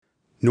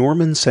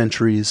Norman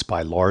Centuries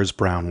by Lars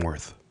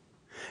Brownworth.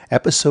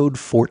 Episode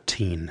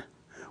 14,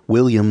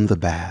 William the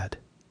Bad.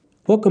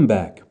 Welcome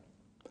back.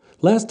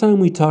 Last time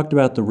we talked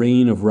about the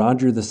reign of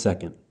Roger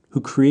II, who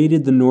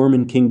created the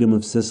Norman kingdom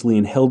of Sicily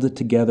and held it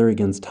together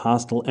against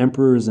hostile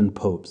emperors and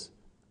popes.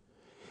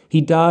 He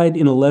died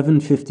in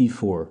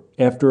 1154,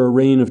 after a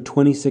reign of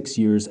 26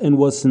 years, and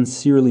was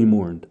sincerely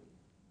mourned.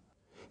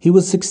 He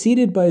was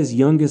succeeded by his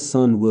youngest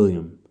son,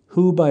 William,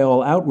 who, by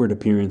all outward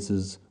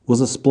appearances,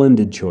 was a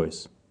splendid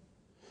choice.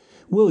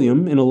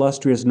 William, an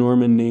illustrious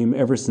Norman name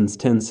ever since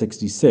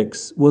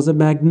 1066, was a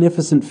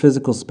magnificent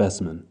physical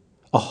specimen,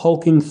 a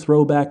hulking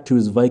throwback to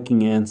his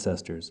Viking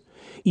ancestors,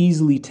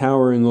 easily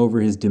towering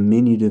over his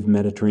diminutive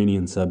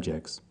Mediterranean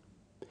subjects.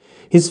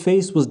 His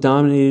face was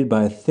dominated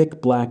by a thick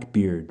black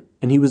beard,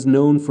 and he was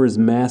known for his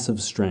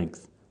massive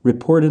strength,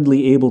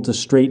 reportedly able to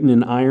straighten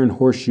an iron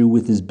horseshoe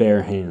with his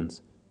bare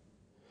hands.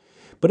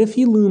 But if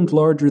he loomed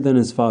larger than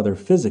his father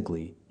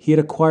physically, he had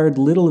acquired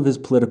little of his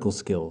political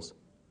skills.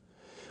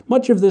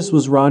 Much of this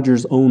was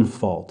Roger's own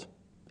fault.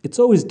 It's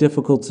always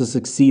difficult to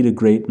succeed a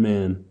great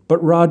man,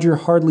 but Roger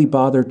hardly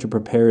bothered to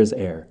prepare his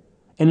heir,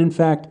 and in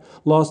fact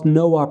lost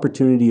no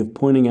opportunity of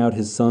pointing out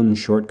his son's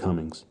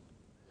shortcomings.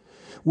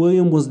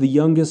 William was the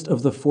youngest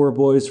of the 4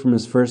 boys from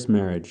his first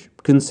marriage,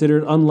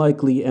 considered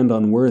unlikely and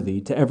unworthy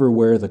to ever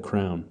wear the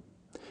crown.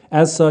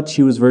 As such,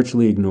 he was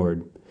virtually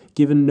ignored,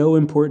 given no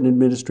important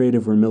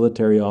administrative or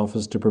military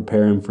office to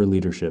prepare him for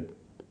leadership.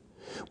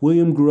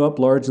 William grew up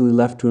largely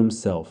left to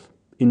himself,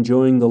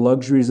 enjoying the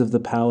luxuries of the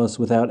palace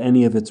without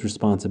any of its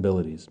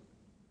responsibilities.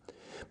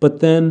 But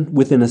then,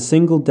 within a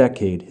single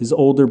decade, his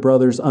older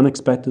brothers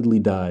unexpectedly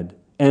died,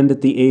 and at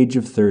the age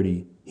of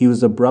 30, he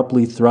was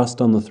abruptly thrust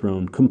on the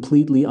throne,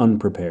 completely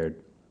unprepared.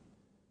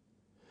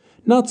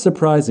 Not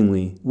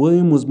surprisingly,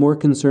 William was more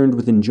concerned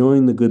with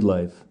enjoying the good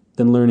life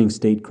than learning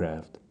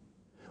statecraft.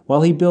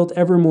 While he built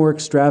ever more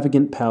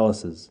extravagant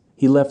palaces,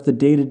 he left the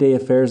day-to-day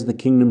affairs of the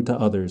kingdom to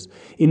others,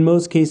 in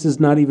most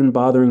cases not even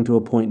bothering to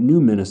appoint new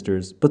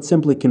ministers, but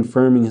simply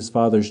confirming his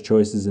father's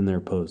choices in their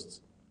posts.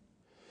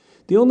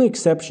 The only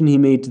exception he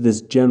made to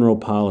this general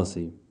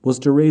policy was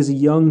to raise a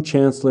young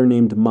chancellor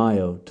named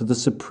Mayo to the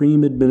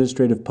supreme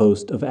administrative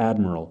post of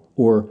admiral,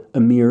 or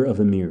emir of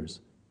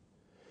emirs.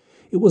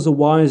 It was a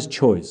wise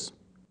choice.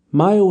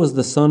 Mayo was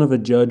the son of a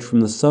judge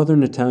from the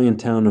southern Italian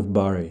town of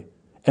Bari,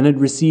 and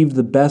had received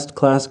the best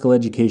classical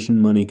education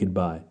money could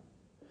buy.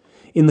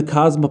 In the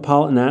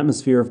cosmopolitan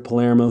atmosphere of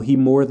Palermo, he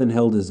more than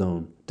held his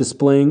own,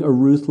 displaying a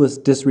ruthless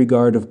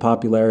disregard of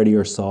popularity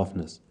or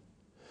softness.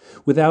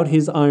 Without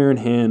his iron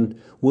hand,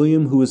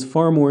 William, who was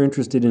far more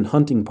interested in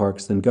hunting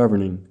parks than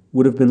governing,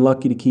 would have been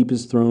lucky to keep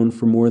his throne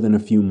for more than a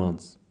few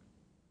months.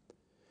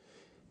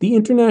 The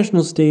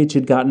international stage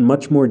had gotten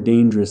much more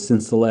dangerous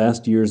since the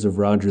last years of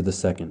Roger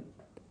II.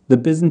 The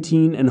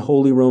Byzantine and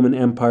Holy Roman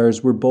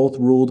Empires were both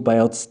ruled by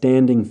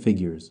outstanding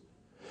figures.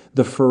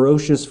 The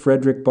ferocious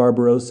Frederick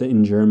Barbarossa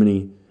in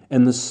Germany,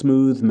 and the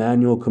smooth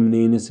Manuel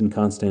Comnenus in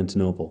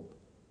Constantinople.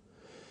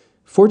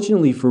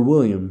 Fortunately for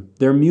William,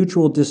 their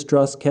mutual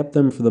distrust kept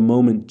them for the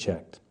moment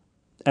checked.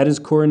 At his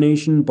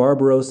coronation,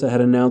 Barbarossa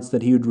had announced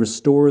that he would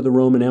restore the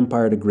Roman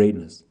Empire to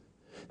greatness.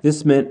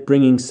 This meant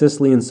bringing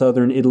Sicily and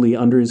southern Italy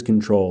under his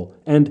control,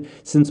 and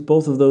since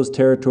both of those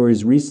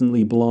territories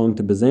recently belonged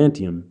to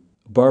Byzantium,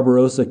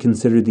 Barbarossa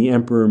considered the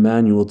Emperor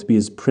Manuel to be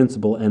his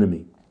principal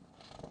enemy.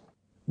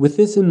 With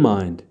this in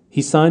mind,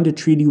 he signed a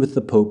treaty with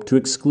the Pope to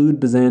exclude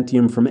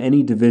Byzantium from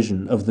any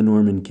division of the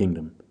Norman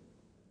kingdom.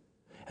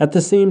 At the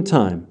same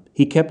time,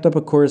 he kept up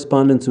a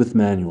correspondence with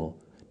Manuel,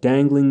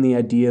 dangling the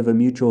idea of a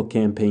mutual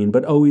campaign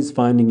but always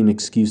finding an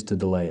excuse to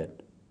delay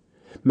it.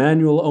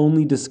 Manuel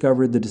only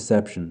discovered the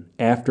deception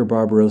after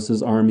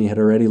Barbarossa's army had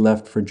already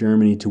left for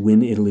Germany to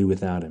win Italy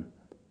without him.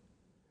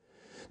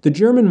 The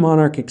German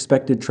monarch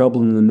expected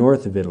trouble in the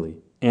north of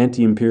Italy.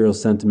 Anti-imperial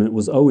sentiment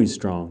was always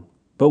strong.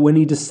 But when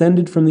he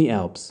descended from the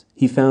Alps,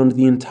 he found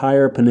the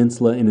entire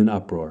peninsula in an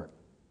uproar.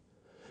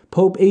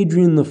 Pope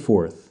Adrian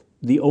IV,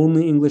 the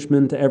only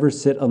Englishman to ever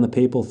sit on the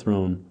papal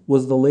throne,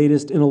 was the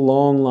latest in a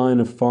long line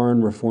of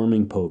foreign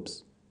reforming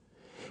popes.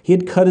 He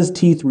had cut his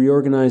teeth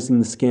reorganizing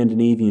the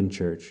Scandinavian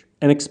Church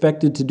and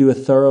expected to do a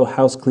thorough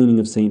house-cleaning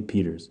of St.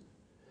 Peter's.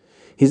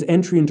 His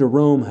entry into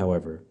Rome,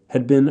 however,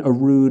 had been a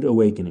rude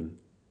awakening.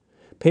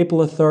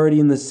 Papal authority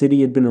in the city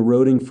had been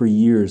eroding for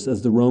years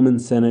as the Roman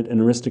Senate and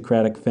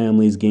aristocratic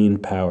families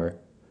gained power.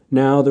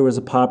 Now there was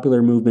a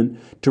popular movement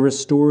to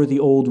restore the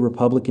old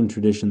republican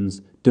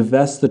traditions,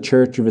 divest the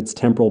church of its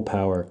temporal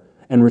power,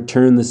 and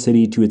return the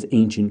city to its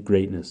ancient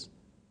greatness.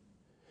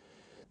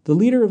 The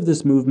leader of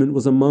this movement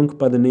was a monk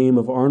by the name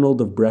of Arnold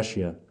of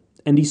Brescia,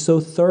 and he so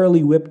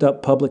thoroughly whipped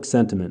up public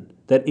sentiment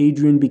that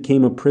Adrian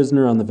became a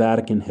prisoner on the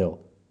Vatican Hill.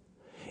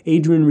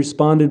 Adrian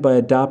responded by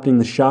adopting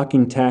the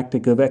shocking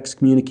tactic of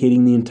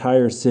excommunicating the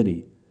entire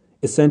city,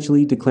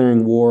 essentially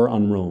declaring war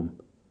on Rome.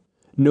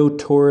 No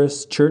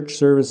tourists, church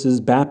services,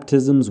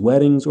 baptisms,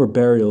 weddings, or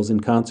burials in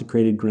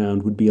consecrated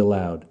ground would be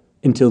allowed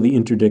until the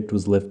interdict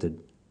was lifted.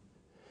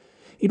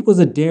 It was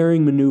a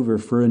daring maneuver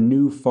for a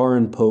new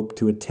foreign pope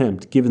to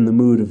attempt, given the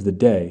mood of the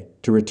day,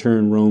 to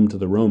return Rome to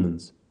the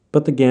Romans,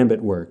 but the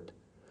gambit worked.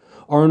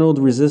 Arnold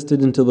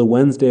resisted until the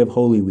Wednesday of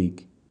Holy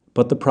Week,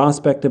 but the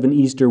prospect of an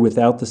Easter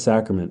without the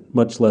sacrament,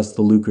 much less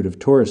the lucrative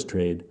tourist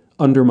trade,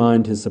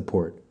 undermined his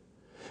support.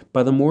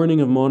 By the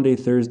morning of Maundy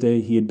Thursday,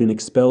 he had been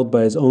expelled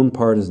by his own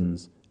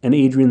partisans, and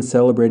Adrian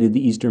celebrated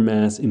the Easter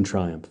Mass in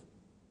triumph.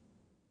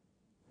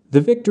 The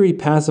victory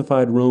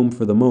pacified Rome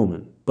for the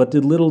moment, but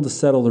did little to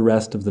settle the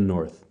rest of the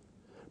north.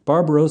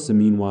 Barbarossa,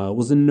 meanwhile,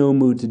 was in no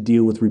mood to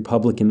deal with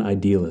Republican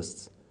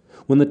idealists.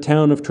 When the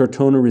town of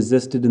Tortona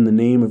resisted in the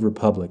name of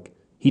Republic,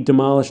 he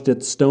demolished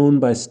it stone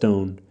by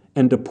stone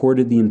and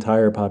deported the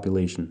entire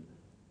population.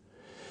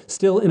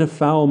 Still in a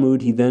foul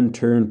mood, he then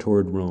turned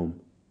toward Rome.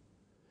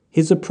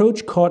 His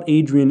approach caught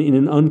Adrian in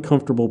an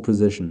uncomfortable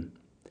position.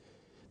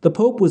 The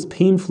Pope was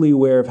painfully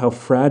aware of how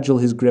fragile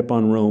his grip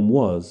on Rome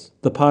was.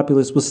 The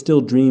populace was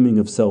still dreaming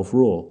of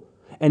self-rule,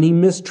 and he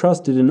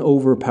mistrusted an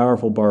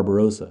over-powerful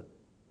Barbarossa.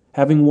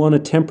 Having won a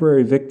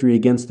temporary victory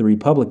against the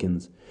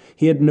Republicans,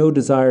 he had no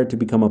desire to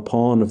become a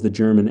pawn of the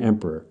German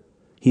emperor.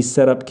 He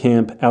set up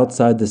camp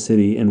outside the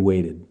city and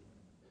waited.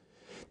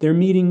 Their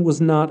meeting was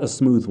not a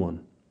smooth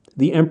one.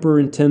 The emperor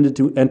intended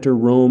to enter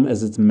Rome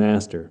as its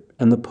master,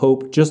 and the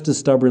Pope just as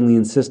stubbornly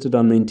insisted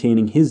on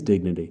maintaining his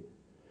dignity.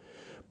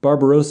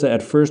 Barbarossa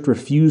at first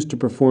refused to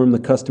perform the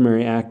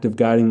customary act of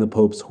guiding the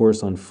Pope's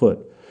horse on foot,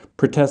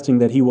 protesting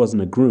that he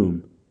wasn't a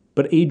groom,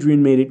 but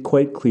Adrian made it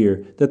quite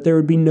clear that there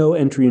would be no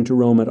entry into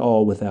Rome at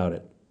all without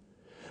it.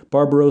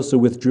 Barbarossa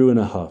withdrew in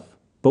a huff,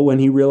 but when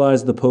he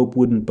realized the Pope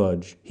wouldn't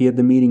budge, he had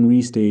the meeting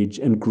restaged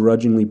and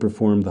grudgingly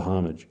performed the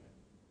homage.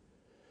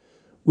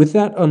 With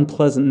that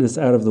unpleasantness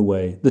out of the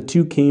way, the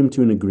two came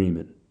to an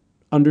agreement.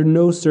 Under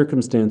no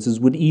circumstances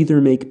would either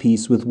make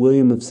peace with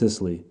William of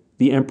Sicily,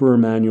 the Emperor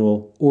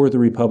Manuel, or the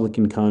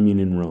Republican commune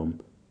in Rome.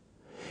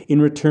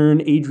 In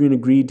return, Adrian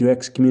agreed to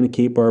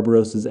excommunicate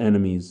Barbarossa's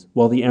enemies,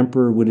 while the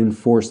emperor would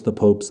enforce the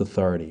Pope's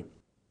authority.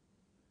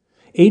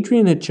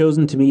 Adrian had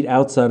chosen to meet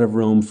outside of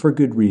Rome for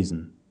good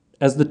reason.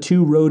 As the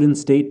two rode in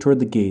state toward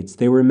the gates,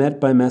 they were met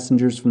by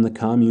messengers from the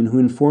commune who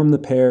informed the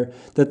pair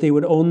that they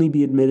would only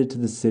be admitted to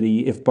the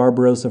city if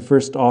Barbarossa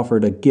first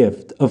offered a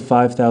gift of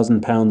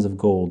 5,000 pounds of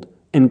gold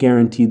and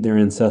guaranteed their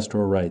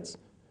ancestral rights.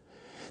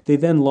 They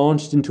then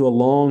launched into a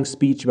long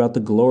speech about the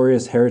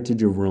glorious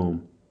heritage of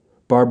Rome.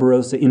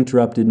 Barbarossa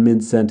interrupted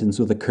mid-sentence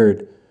with a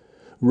curt,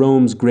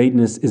 "Rome's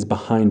greatness is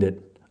behind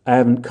it. I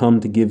haven't come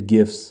to give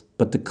gifts,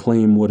 but to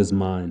claim what is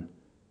mine."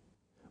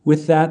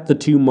 With that, the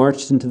two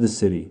marched into the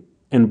city,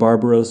 and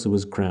Barbarossa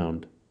was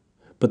crowned.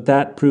 But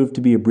that proved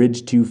to be a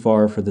bridge too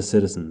far for the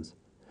citizens.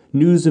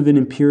 News of an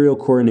imperial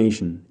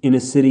coronation, in a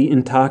city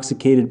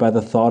intoxicated by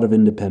the thought of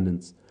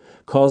independence,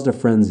 caused a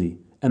frenzy,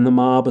 and the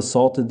mob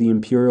assaulted the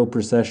imperial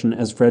procession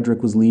as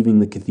Frederick was leaving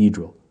the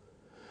cathedral.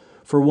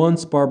 For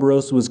once,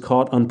 Barbarossa was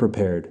caught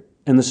unprepared,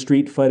 and the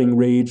street fighting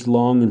raged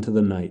long into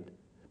the night.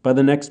 By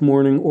the next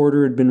morning,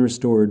 order had been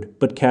restored,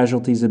 but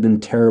casualties had been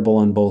terrible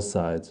on both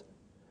sides.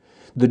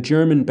 The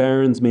German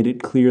barons made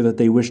it clear that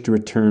they wished to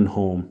return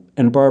home,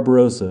 and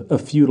Barbarossa, a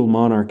feudal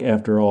monarch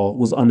after all,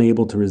 was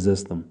unable to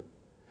resist them.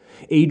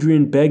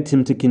 Adrian begged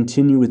him to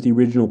continue with the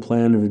original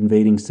plan of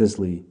invading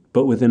Sicily,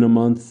 but within a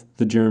month,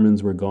 the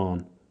Germans were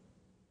gone.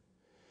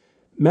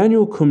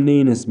 Manuel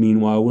Comnenus,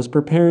 meanwhile, was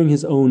preparing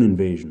his own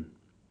invasion.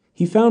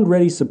 He found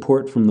ready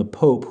support from the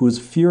Pope, who was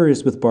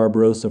furious with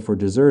Barbarossa for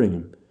deserting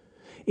him.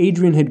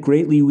 Adrian had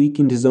greatly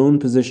weakened his own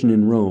position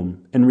in Rome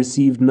and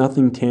received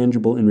nothing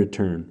tangible in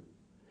return.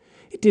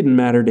 It didn't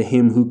matter to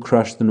him who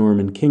crushed the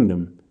Norman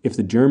kingdom. If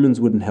the Germans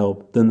wouldn't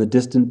help, then the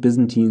distant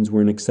Byzantines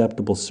were an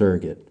acceptable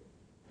surrogate.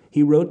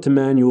 He wrote to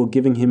Manuel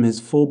giving him his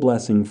full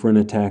blessing for an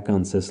attack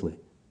on Sicily.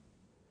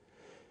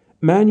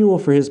 Manuel,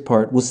 for his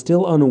part, was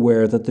still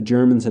unaware that the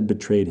Germans had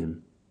betrayed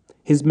him.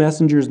 His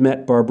messengers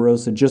met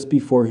Barbarossa just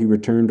before he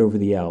returned over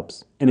the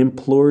Alps and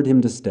implored him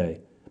to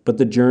stay, but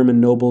the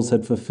German nobles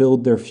had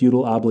fulfilled their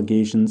feudal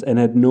obligations and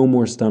had no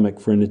more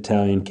stomach for an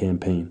Italian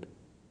campaign.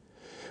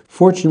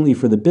 Fortunately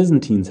for the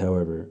Byzantines,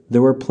 however,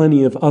 there were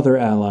plenty of other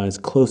allies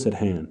close at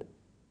hand.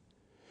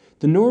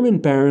 The Norman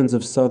barons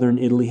of southern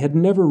Italy had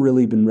never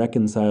really been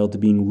reconciled to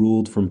being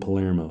ruled from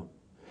Palermo.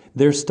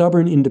 Their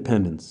stubborn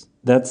independence,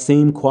 that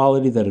same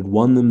quality that had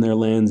won them their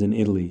lands in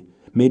Italy,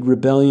 made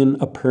rebellion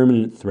a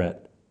permanent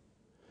threat.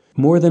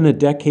 More than a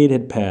decade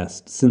had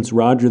passed since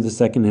Roger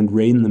II had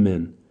reined them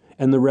in,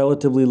 and the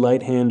relatively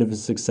light hand of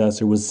his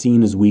successor was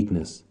seen as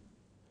weakness.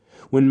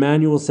 When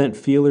Manuel sent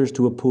feelers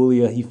to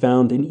Apulia, he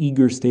found an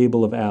eager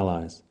stable of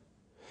allies.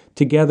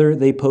 Together,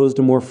 they posed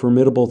a more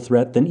formidable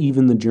threat than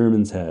even the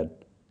Germans had.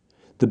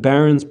 The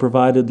barons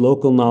provided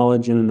local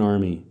knowledge and an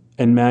army,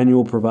 and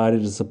Manuel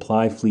provided a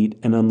supply fleet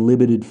and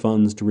unlimited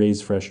funds to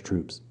raise fresh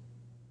troops.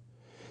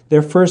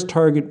 Their first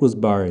target was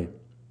Bari.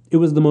 It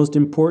was the most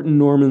important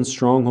Norman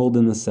stronghold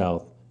in the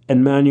south,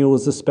 and Manuel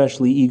was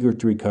especially eager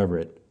to recover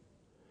it.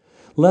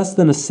 Less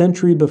than a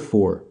century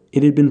before,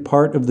 it had been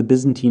part of the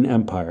Byzantine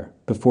Empire,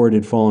 before it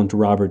had fallen to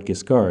Robert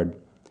Guiscard,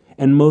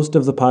 and most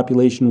of the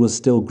population was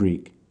still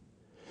Greek.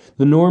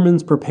 The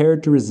Normans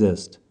prepared to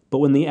resist, but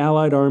when the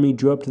Allied army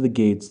drew up to the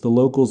gates, the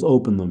locals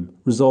opened them,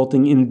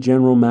 resulting in a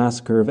general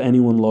massacre of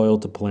anyone loyal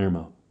to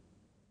Palermo.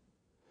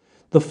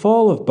 The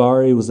fall of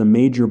Bari was a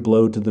major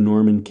blow to the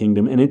Norman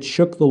kingdom, and it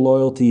shook the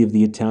loyalty of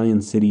the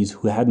Italian cities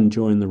who hadn't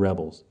joined the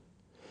rebels.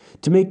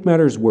 To make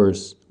matters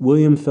worse,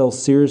 William fell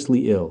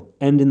seriously ill,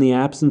 and in the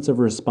absence of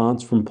a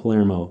response from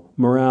Palermo,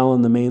 morale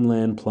on the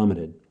mainland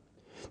plummeted.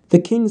 The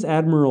king's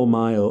admiral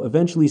Maio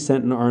eventually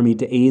sent an army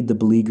to aid the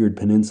beleaguered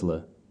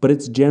peninsula, but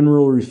its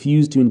general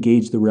refused to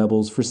engage the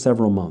rebels for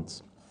several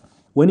months.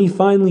 When he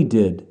finally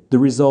did, the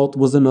result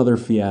was another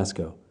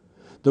fiasco.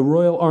 The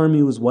royal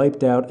army was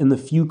wiped out, and the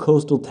few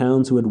coastal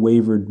towns who had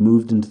wavered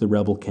moved into the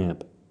rebel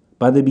camp.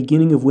 By the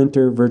beginning of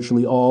winter,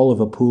 virtually all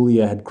of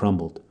Apulia had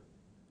crumbled.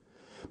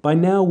 By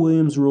now,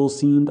 William's rule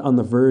seemed on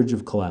the verge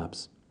of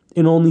collapse.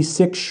 In only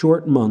 6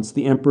 short months,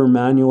 the Emperor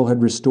Manuel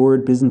had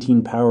restored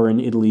Byzantine power in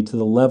Italy to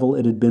the level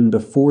it had been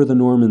before the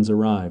Normans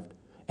arrived,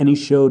 and he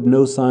showed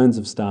no signs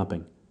of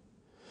stopping.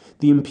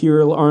 The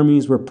imperial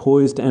armies were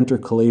poised to enter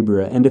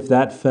Calabria, and if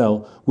that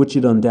fell, which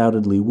it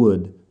undoubtedly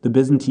would, the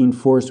Byzantine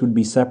force would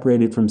be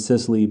separated from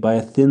Sicily by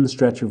a thin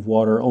stretch of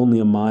water only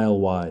a mile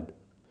wide.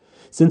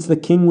 Since the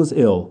king was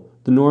ill,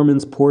 the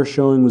Normans' poor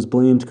showing was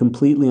blamed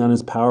completely on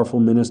his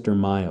powerful minister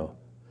Maio.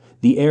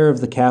 The air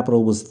of the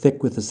capital was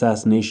thick with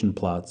assassination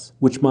plots,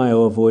 which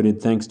Maio avoided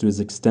thanks to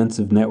his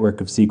extensive network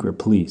of secret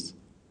police.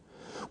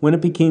 When it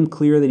became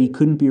clear that he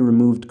couldn't be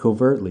removed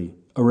covertly,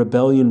 a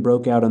rebellion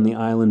broke out on the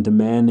island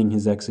demanding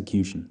his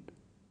execution.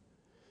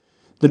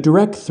 The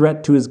direct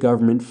threat to his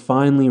government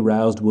finally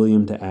roused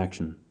William to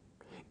action.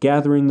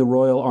 Gathering the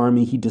royal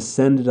army, he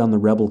descended on the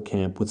rebel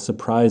camp with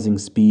surprising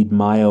speed,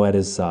 Maio at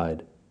his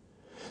side.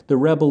 The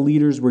rebel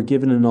leaders were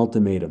given an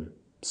ultimatum: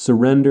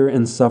 surrender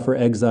and suffer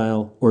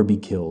exile or be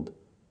killed.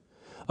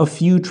 A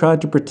few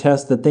tried to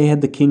protest that they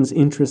had the king's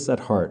interests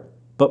at heart,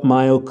 but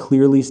Maio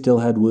clearly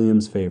still had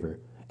William's favor,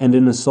 and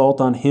an assault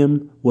on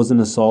him was an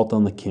assault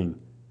on the king.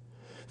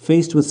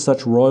 Faced with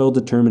such royal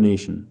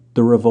determination,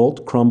 the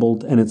revolt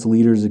crumbled and its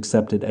leaders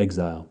accepted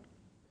exile.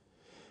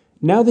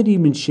 Now that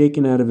he'd been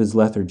shaken out of his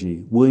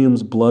lethargy,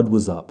 William's blood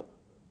was up.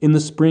 In the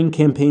spring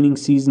campaigning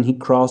season, he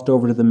crossed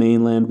over to the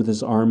mainland with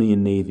his army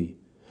and navy.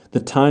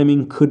 The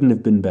timing couldn't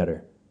have been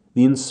better.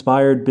 The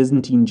inspired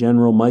Byzantine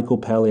general Michael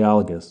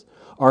Palaeologus,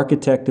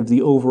 architect of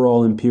the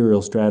overall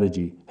imperial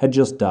strategy, had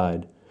just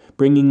died,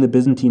 bringing the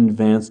Byzantine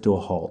advance to a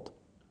halt.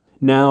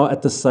 Now,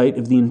 at the sight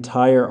of the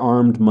entire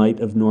armed might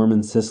of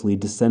Norman Sicily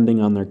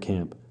descending on their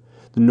camp,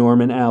 the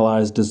Norman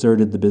allies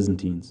deserted the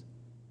Byzantines.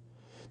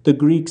 The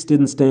Greeks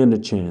didn't stand a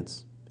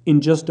chance. In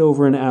just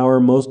over an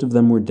hour, most of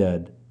them were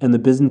dead, and the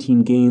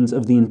Byzantine gains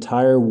of the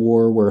entire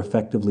war were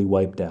effectively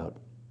wiped out.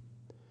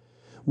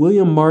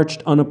 William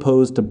marched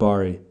unopposed to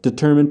Bari,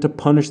 determined to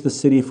punish the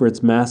city for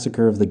its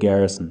massacre of the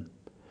garrison.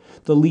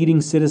 The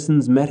leading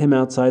citizens met him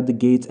outside the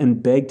gates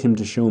and begged him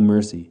to show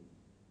mercy.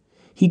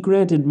 He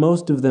granted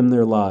most of them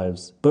their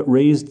lives, but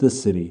razed the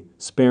city,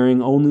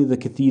 sparing only the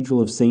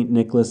Cathedral of St.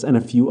 Nicholas and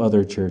a few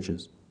other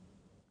churches.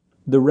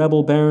 The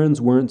rebel barons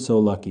weren't so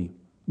lucky.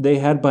 They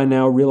had by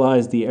now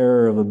realized the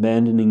error of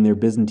abandoning their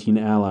Byzantine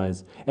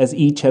allies, as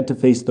each had to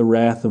face the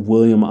wrath of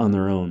William on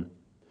their own.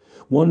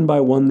 One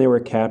by one they were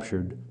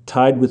captured,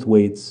 tied with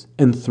weights,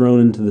 and thrown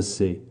into the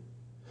sea.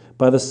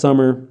 By the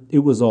summer, it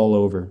was all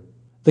over.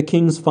 The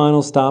king's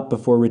final stop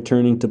before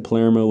returning to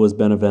Palermo was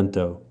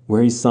Benevento,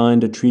 where he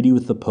signed a treaty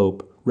with the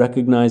Pope,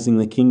 recognizing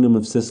the Kingdom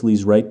of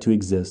Sicily's right to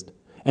exist,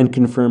 and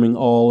confirming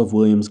all of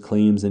William's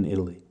claims in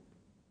Italy.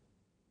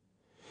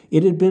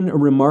 It had been a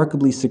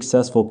remarkably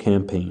successful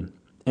campaign,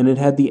 and it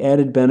had the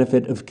added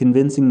benefit of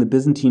convincing the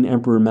Byzantine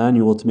Emperor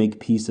Manuel to make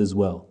peace as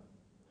well.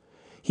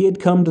 He had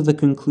come to the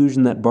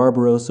conclusion that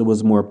Barbarossa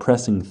was a more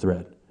pressing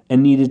threat,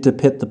 and needed to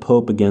pit the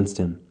Pope against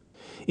him.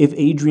 If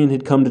Adrian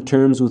had come to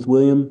terms with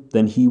William,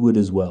 then he would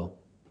as well.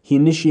 He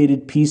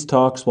initiated peace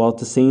talks while at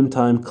the same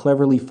time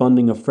cleverly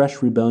funding a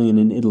fresh rebellion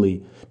in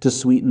Italy to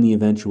sweeten the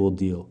eventual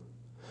deal.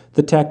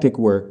 The tactic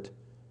worked.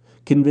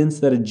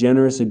 Convinced that a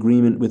generous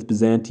agreement with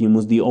Byzantium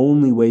was the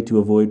only way to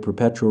avoid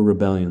perpetual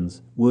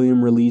rebellions,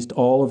 William released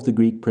all of the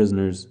Greek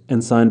prisoners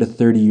and signed a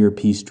 30-year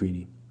peace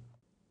treaty.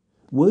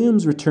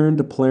 William's return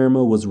to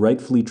Palermo was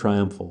rightfully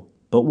triumphal,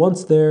 but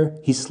once there,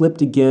 he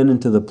slipped again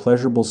into the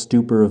pleasurable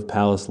stupor of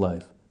palace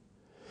life.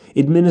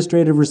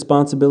 Administrative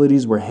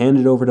responsibilities were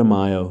handed over to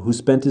Maio, who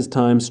spent his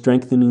time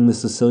strengthening the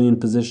Sicilian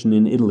position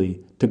in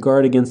Italy to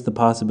guard against the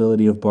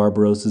possibility of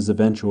Barbarossa's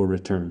eventual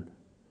return.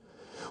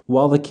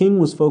 While the king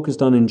was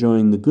focused on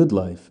enjoying the good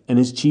life, and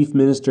his chief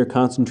minister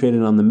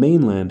concentrated on the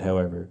mainland,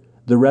 however,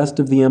 the rest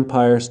of the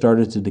empire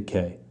started to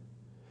decay.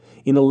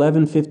 In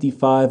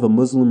 1155, a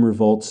Muslim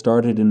revolt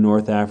started in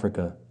North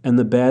Africa, and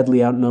the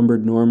badly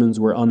outnumbered Normans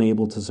were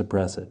unable to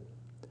suppress it.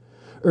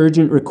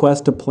 Urgent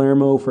requests to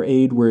Palermo for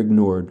aid were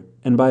ignored,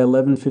 and by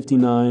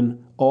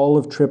 1159, all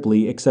of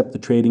Tripoli except the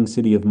trading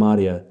city of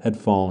Mahdia had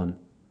fallen.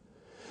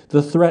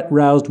 The threat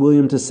roused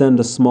William to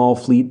send a small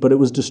fleet, but it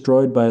was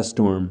destroyed by a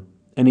storm,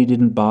 and he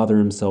didn't bother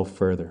himself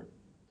further.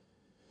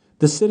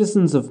 The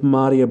citizens of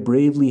Madia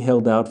bravely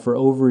held out for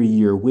over a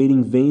year,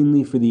 waiting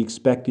vainly for the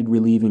expected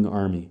relieving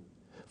army.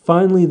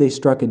 Finally, they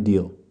struck a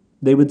deal.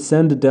 They would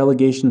send a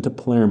delegation to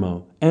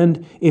Palermo,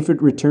 and, if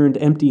it returned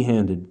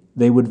empty-handed,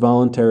 they would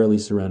voluntarily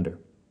surrender.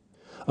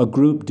 A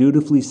group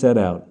dutifully set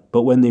out,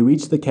 but when they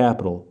reached the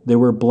capital, they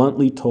were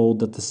bluntly told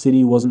that the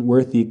city wasn't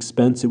worth the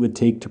expense it would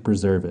take to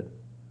preserve it.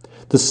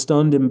 The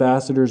stunned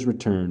ambassadors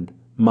returned,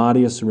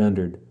 Madia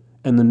surrendered,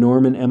 and the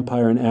Norman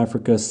Empire in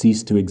Africa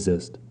ceased to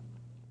exist.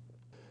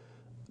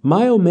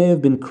 Maio may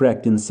have been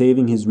correct in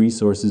saving his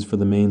resources for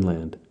the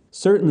mainland.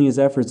 Certainly his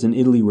efforts in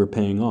Italy were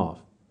paying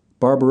off.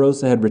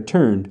 Barbarossa had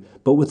returned,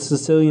 but with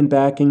Sicilian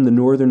backing, the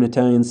northern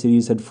Italian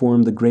cities had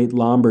formed the Great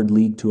Lombard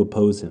League to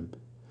oppose him.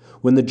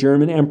 When the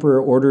German emperor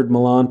ordered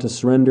Milan to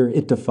surrender,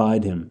 it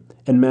defied him,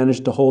 and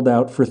managed to hold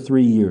out for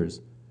 3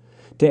 years.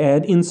 To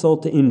add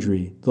insult to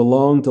injury, the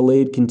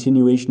long-delayed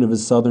continuation of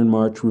his southern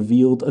march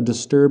revealed a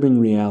disturbing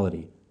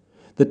reality.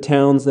 The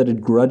towns that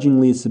had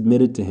grudgingly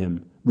submitted to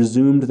him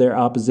resumed their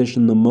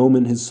opposition the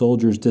moment his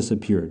soldiers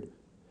disappeared.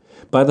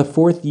 By the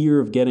 4th year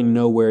of getting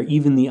nowhere,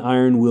 even the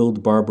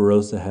iron-willed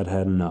Barbarossa had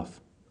had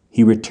enough.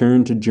 He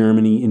returned to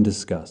Germany in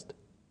disgust.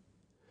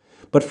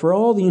 But for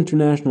all the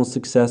international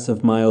success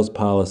of Maio's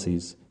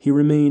policies, he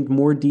remained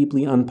more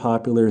deeply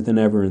unpopular than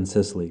ever in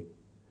Sicily.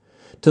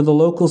 To the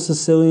local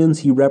Sicilians,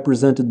 he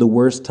represented the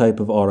worst type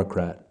of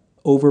autocrat,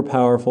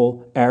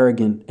 overpowerful,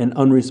 arrogant, and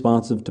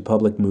unresponsive to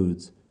public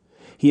moods.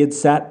 He had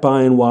sat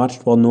by and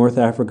watched while North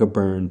Africa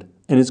burned,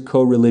 and his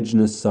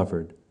co-religionists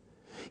suffered.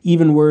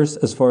 Even worse,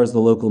 as far as the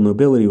local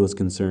nobility was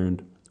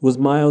concerned, was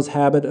Maio's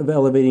habit of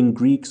elevating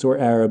Greeks or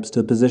Arabs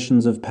to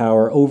positions of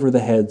power over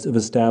the heads of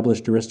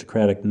established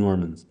aristocratic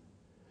Normans.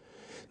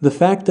 The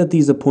fact that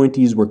these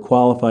appointees were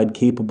qualified,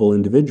 capable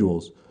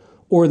individuals,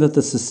 or that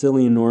the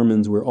Sicilian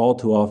Normans were all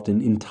too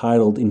often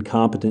entitled,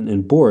 incompetent,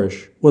 and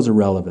boorish, was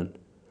irrelevant.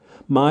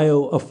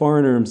 Maio, a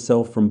foreigner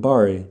himself from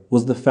Bari,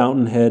 was the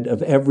fountainhead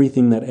of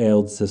everything that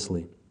ailed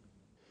Sicily.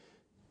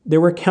 There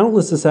were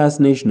countless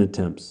assassination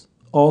attempts,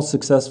 all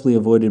successfully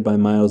avoided by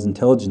Maio's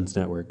intelligence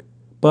network.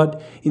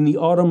 But in the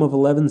autumn of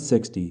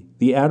 1160,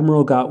 the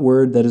admiral got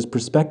word that his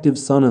prospective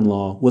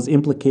son-in-law was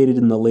implicated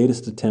in the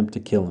latest attempt to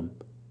kill him.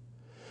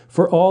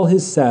 For all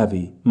his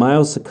savvy,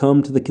 Maio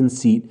succumbed to the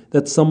conceit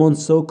that someone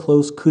so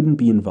close couldn't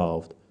be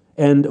involved,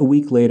 and a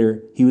week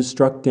later he was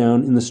struck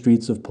down in the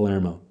streets of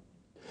Palermo.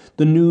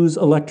 The news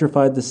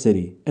electrified the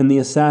city, and the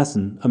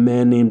assassin, a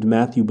man named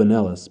Matthew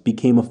Banellis,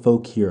 became a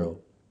folk hero.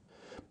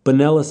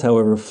 Banellis,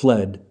 however,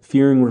 fled,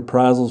 fearing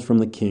reprisals from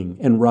the king,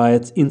 and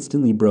riots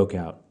instantly broke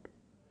out.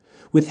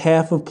 With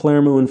half of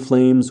Palermo in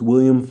flames,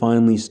 William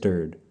finally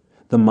stirred.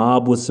 The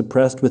mob was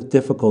suppressed with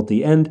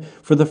difficulty, and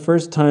for the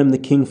first time the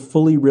king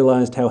fully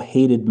realized how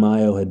hated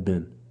Maio had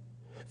been.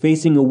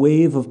 Facing a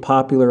wave of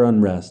popular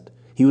unrest,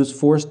 he was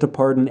forced to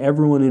pardon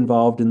everyone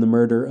involved in the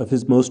murder of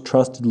his most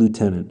trusted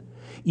lieutenant,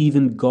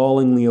 even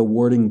gallingly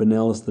awarding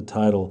Banellis the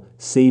title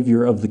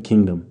Savior of the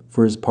Kingdom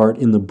for his part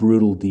in the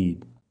brutal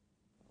deed.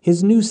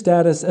 His new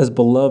status as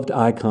beloved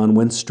icon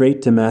went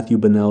straight to Matthew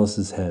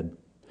Banellis's head.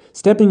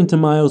 Stepping into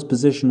Maio's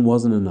position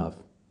wasn't enough.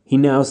 He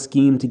now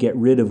schemed to get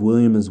rid of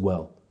William as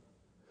well.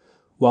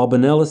 While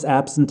Banellis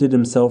absented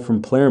himself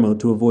from Palermo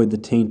to avoid the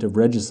taint of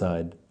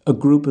regicide, a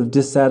group of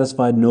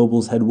dissatisfied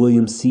nobles had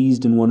William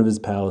seized in one of his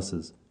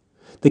palaces.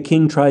 The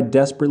king tried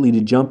desperately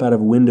to jump out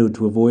of a window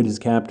to avoid his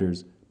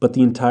captors, but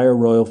the entire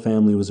royal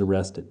family was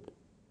arrested.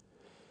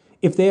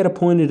 If they had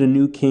appointed a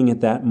new king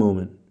at that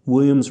moment,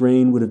 William's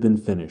reign would have been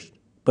finished,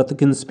 but the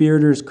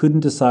conspirators couldn't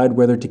decide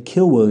whether to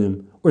kill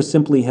William or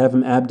simply have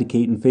him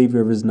abdicate in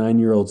favor of his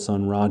 9-year-old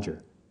son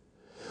Roger.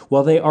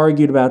 While they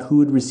argued about who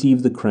would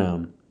receive the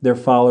crown, their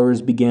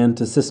followers began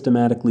to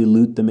systematically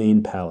loot the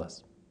main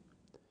palace.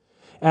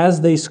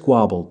 As they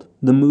squabbled,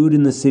 the mood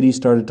in the city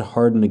started to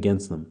harden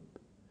against them.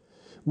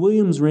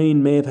 William's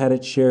reign may have had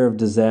its share of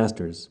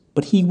disasters,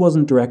 but he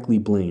wasn't directly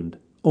blamed,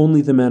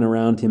 only the men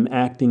around him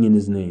acting in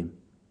his name.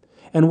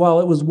 And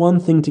while it was one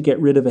thing to get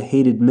rid of a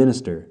hated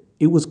minister,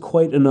 it was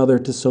quite another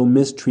to so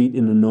mistreat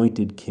an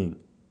anointed king.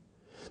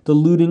 The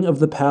looting of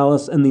the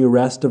palace and the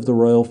arrest of the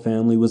royal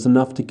family was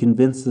enough to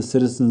convince the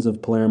citizens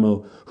of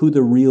Palermo who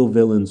the real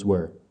villains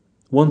were.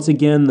 Once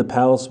again the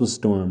palace was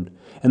stormed,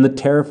 and the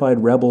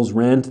terrified rebels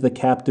ran to the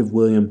captive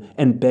William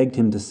and begged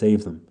him to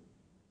save them.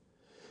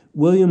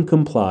 William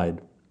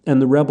complied,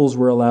 and the rebels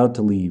were allowed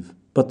to leave,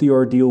 but the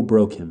ordeal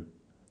broke him.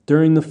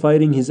 During the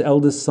fighting, his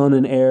eldest son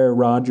and heir,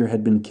 Roger,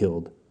 had been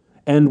killed,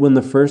 and when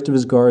the first of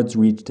his guards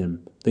reached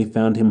him, they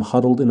found him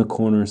huddled in a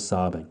corner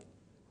sobbing.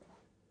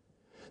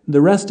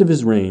 The rest of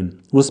his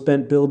reign was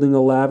spent building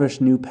a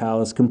lavish new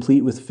palace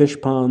complete with fish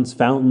ponds,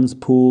 fountains,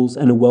 pools,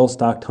 and a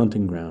well-stocked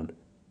hunting ground.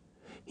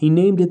 He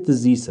named it the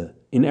Zisa,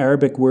 an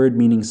Arabic word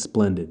meaning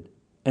splendid,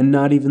 and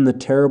not even the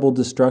terrible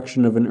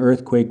destruction of an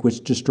earthquake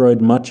which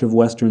destroyed much of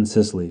western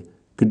Sicily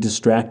could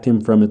distract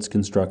him from its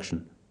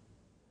construction.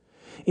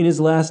 In his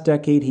last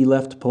decade, he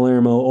left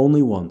Palermo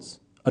only once,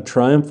 a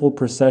triumphal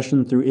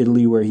procession through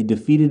Italy where he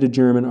defeated a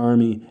German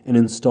army and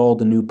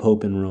installed a new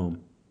pope in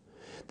Rome.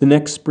 The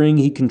next spring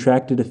he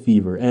contracted a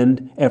fever,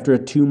 and, after a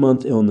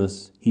 2-month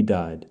illness, he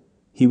died.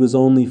 He was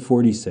only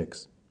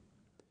 46.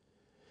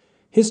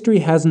 History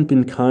hasn't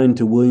been kind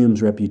to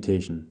William's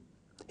reputation.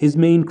 His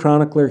main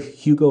chronicler,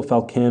 Hugo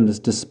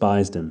Falcandus,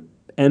 despised him,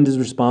 and is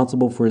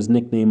responsible for his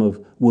nickname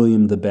of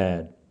William the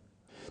Bad.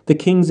 The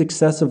king's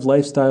excessive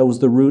lifestyle was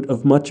the root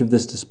of much of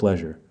this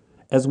displeasure.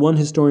 As one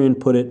historian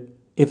put it,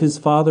 if his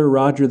father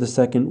Roger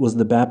II was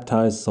the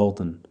baptized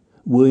sultan,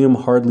 William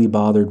hardly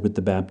bothered with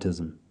the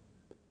baptism.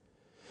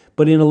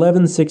 But in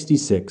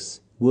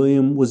 1166,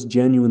 William was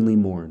genuinely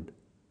mourned.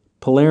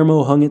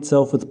 Palermo hung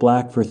itself with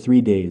black for 3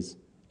 days,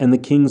 and the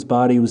king's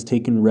body was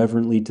taken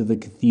reverently to the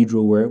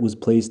cathedral where it was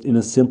placed in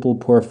a simple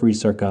porphyry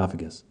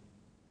sarcophagus.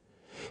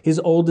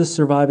 His oldest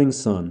surviving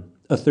son,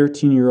 a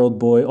 13-year-old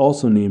boy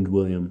also named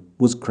William,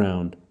 was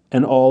crowned,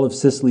 and all of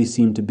Sicily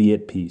seemed to be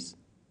at peace.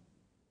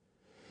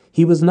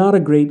 He was not a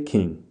great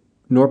king,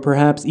 nor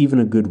perhaps even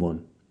a good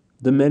one.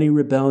 The many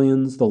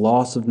rebellions, the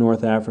loss of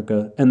North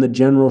Africa, and the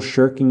general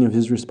shirking of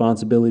his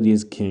responsibility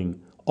as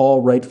king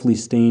all rightfully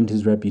stained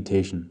his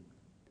reputation.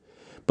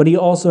 But he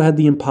also had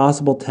the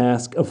impossible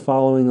task of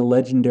following a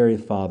legendary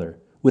father,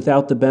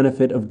 without the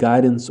benefit of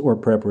guidance or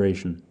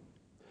preparation.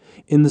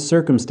 In the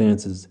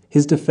circumstances,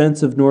 his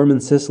defense of Norman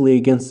Sicily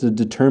against a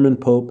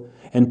determined pope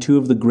and 2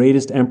 of the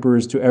greatest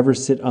emperors to ever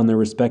sit on their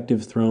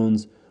respective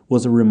thrones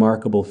was a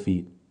remarkable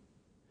feat.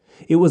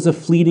 It was a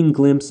fleeting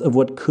glimpse of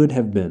what could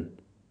have been.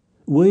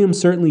 William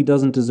certainly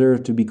doesn't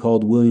deserve to be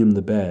called William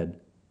the Bad.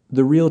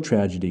 The real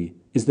tragedy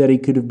is that he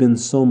could have been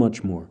so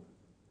much more.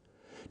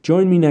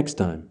 Join me next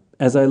time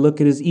as I look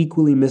at his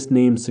equally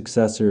misnamed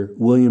successor,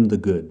 William the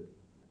Good,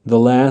 the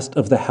last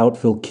of the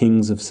Hauteville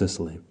kings of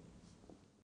Sicily.